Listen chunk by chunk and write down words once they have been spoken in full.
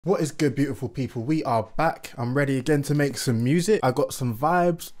What is good, beautiful people? We are back. I'm ready again to make some music. I got some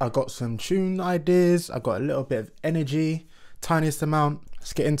vibes, I got some tune ideas, I got a little bit of energy, tiniest amount.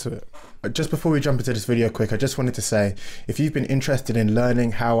 Let's get into it. Just before we jump into this video quick, I just wanted to say, if you've been interested in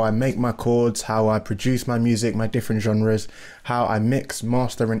learning how I make my chords, how I produce my music, my different genres, how I mix,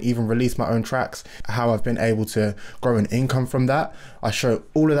 master, and even release my own tracks, how I've been able to grow an income from that, I show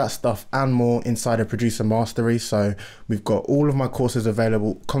all of that stuff and more inside of Producer Mastery. So we've got all of my courses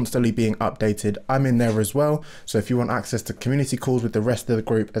available, constantly being updated. I'm in there as well. So if you want access to community calls with the rest of the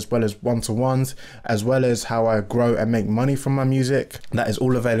group, as well as one-to-ones, as well as how I grow and make money from my music, that is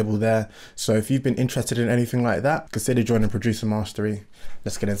all available there. So if you've been interested in anything like that, consider joining Producer Mastery.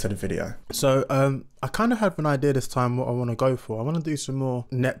 Let's get into the video. So I kind of have an idea this time what I want to go for. I want to do some more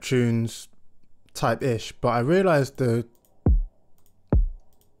Neptunes type-ish, but I realized the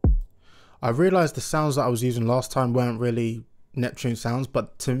sounds that I was using last time weren't really Neptune sounds,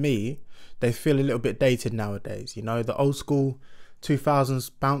 but to me, they feel a little bit dated nowadays. You know, the old school 2000s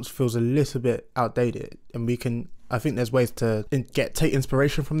bounce feels a little bit outdated, and I think there's ways to take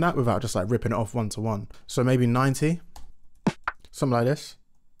inspiration from that without just like ripping it off one-to-one. So maybe 90, something like this.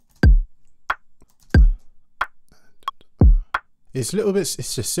 It's a little bit,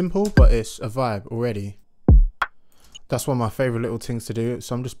 it's just simple, but it's a vibe already. That's one of my favorite little things to do.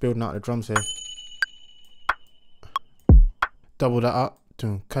 So I'm just building out the drums here. Double that up.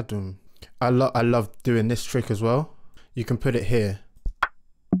 Doom, kadoom. I love doing this trick as well. You can put it here.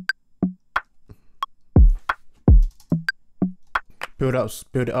 Build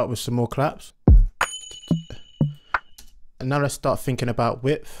it up with some more claps. And now let's start thinking about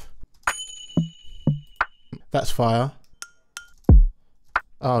width. That's fire.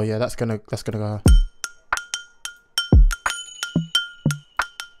 Oh yeah, that's gonna go.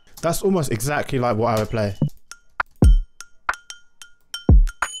 That's almost exactly like what I would play.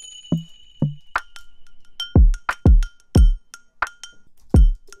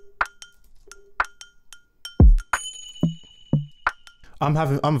 I'm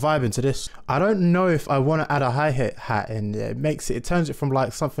vibing to this. I don't know if I want to add a hi-hat in there. It turns it from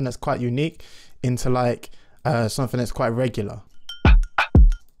like something that's quite unique into like something that's quite regular.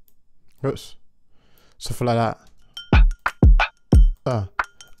 Oops. Something like that.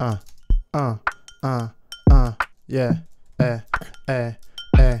 Yeah.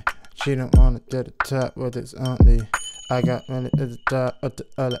 She don't wanna do the top with its only. I got money at the top with the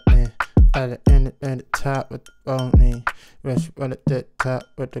other end. At the end and the top with the only. Rush run at the top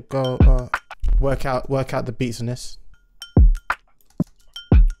with the gold. Work out the beats in this.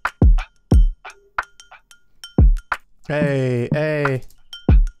 Hey.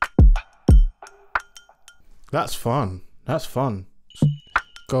 That's fun. That's fun.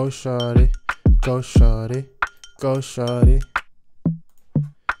 Go shorty, go shorty, go shorty.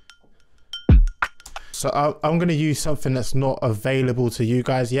 So I'm going to use something that's not available to you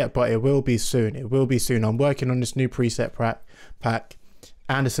guys yet, but it will be soon. It will be soon. I'm working on this new preset pack,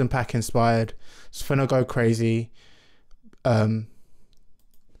 Anderson pack inspired. It's gonna go crazy. But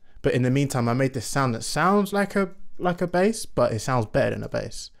in the meantime, I made this sound that sounds like a bass, but it sounds better than a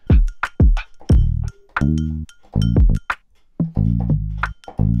bass.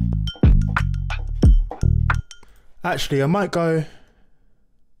 Actually, I might go,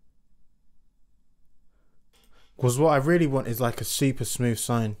 because what I really want is like a super smooth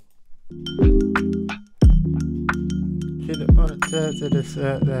sign.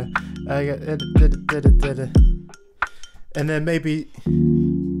 And then maybe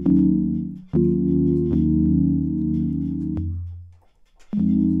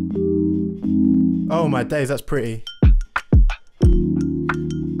oh my days, that's pretty.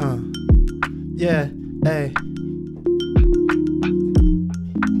 Yeah, hey.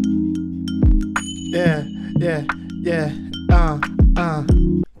 Yeah.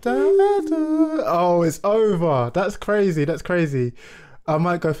 Oh, it's over. That's crazy. That's crazy. I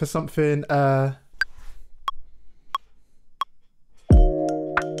might go for something.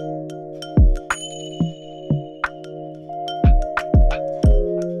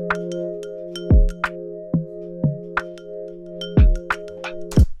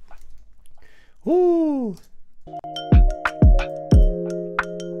 Woo.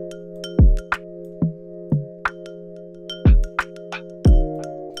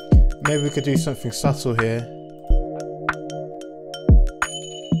 Maybe we could do something subtle here.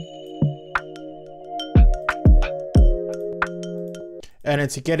 And then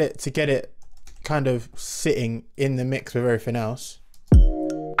to get it kind of sitting in the mix with everything else.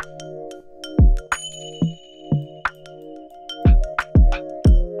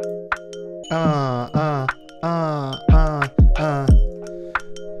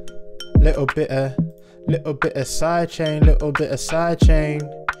 Little bit of side chain, little bit of side chain.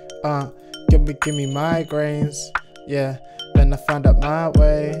 Give me migraines. Yeah, then I find out my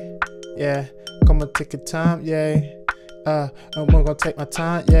way. Yeah, come on, take your time, yeah. And we're gonna take my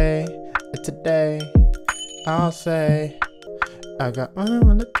time, yeah. Today, I'll say, I got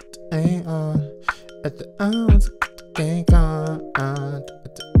on the thing on at the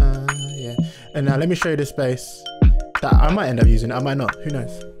yeah. And now let me show you this space that I might end up using. I might not. Who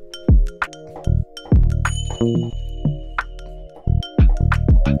knows?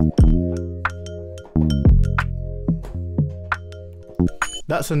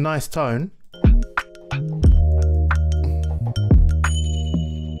 That's a nice tone.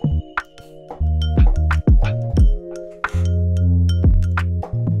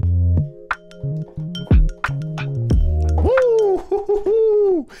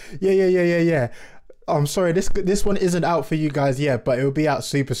 Woo! Yeah. I'm sorry, this one isn't out for you guys yet, but it will be out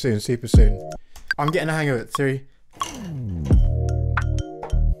super soon, super soon. I'm getting the hang of it, Siri.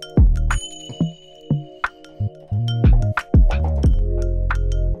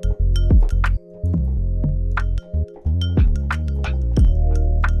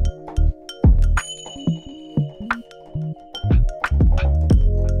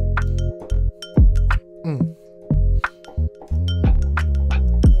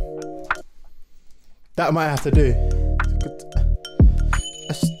 That I might have to do.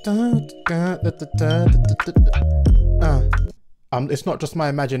 It's not just my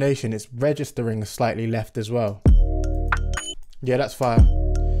imagination, it's registering slightly left as well. Yeah, that's fire.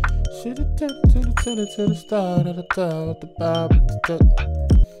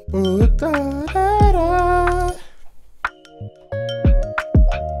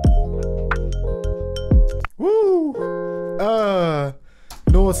 Woo!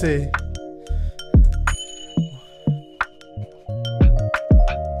 Naughty.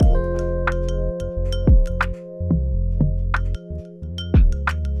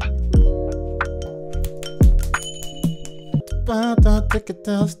 Take it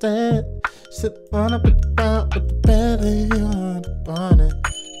downstairs. Sit on up with the belly on the bonnet.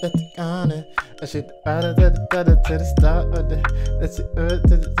 Let it on it. I should add it to the start of it. Let's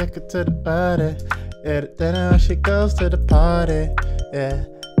take it to the body. Yeah, then she goes to the party. Yeah,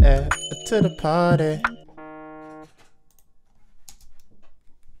 to the party.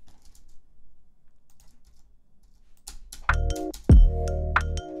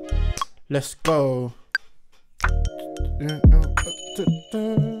 Let's go.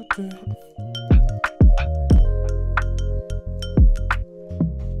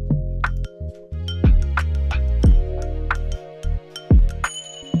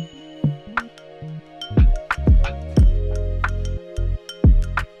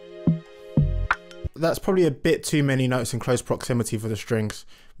 That's probably a bit too many notes in close proximity for the strings.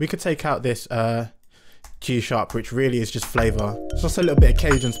 We could take out this G sharp, which really is just flavor. It's just a little bit of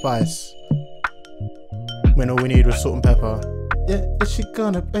Cajun spice when all we need was salt and pepper. Yeah, is she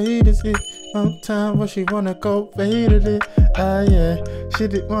gonna bait it? Long time, but she wanna go faded it. Yeah, she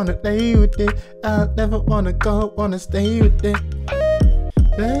didn't wanna lay with it. I never wanna go, wanna stay with it.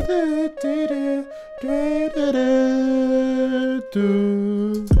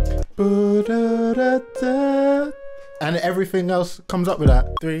 And everything else comes up with that.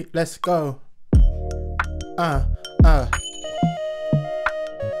 3, let's go.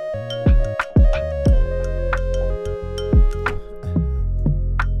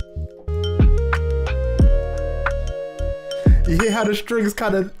 You hear how the strings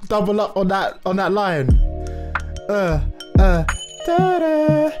kind of double up on that line.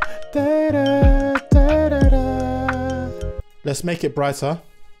 Let's make it brighter.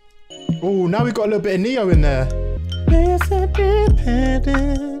 Oh, now we've got a little bit of Neo in there.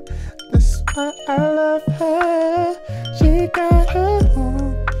 Independent, that's why I love her. She got her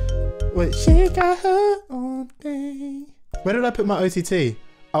own. Wait, she got her own thing. Where did I put my OTT?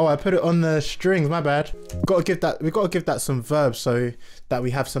 Oh, I put it on the strings, my bad. We've got to give that some verb so that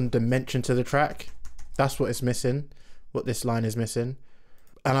we have some dimension to the track. That's what it's missing, what this line is missing.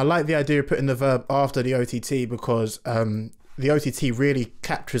 And I like the idea of putting the verb after the OTT because the OTT really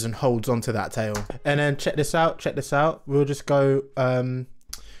captures and holds onto that tail. And then check this out. We'll just go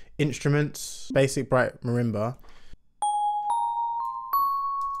instruments, basic bright marimba.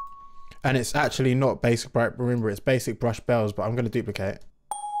 And it's actually not basic bright marimba, it's basic brush bells, but I'm going to duplicate.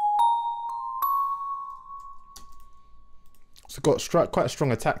 It's got quite a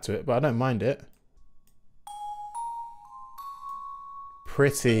strong attack to it, but I don't mind it.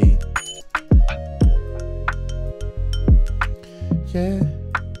 Pretty. Yeah.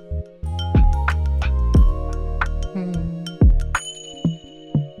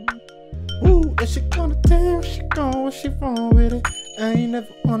 What she gonna do? What she gonna, what she wrong with it? I ain't never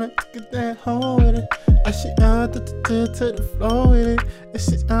wanna get that home with it. And she out to the floor with it. And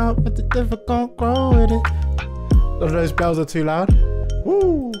she out, but the never gon' grow with it. Those bells are too loud.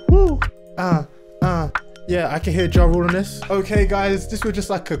 Woo, woo. Yeah, I can hear Ja Rule on this. Okay guys, this was just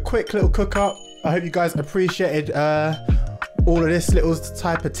like a quick little cook up. I hope you guys appreciated all of this little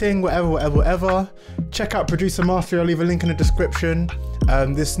type of thing, whatever. Check out Producer Mastery, I'll leave a link in the description.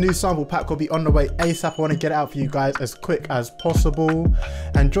 This new sample pack will be on the way ASAP. I want to get it out for you guys as quick as possible.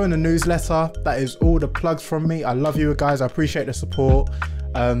 And join the newsletter. That is all the plugs from me. I love you guys, I appreciate the support.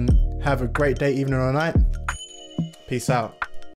 Have a great day, evening or night. Peace out.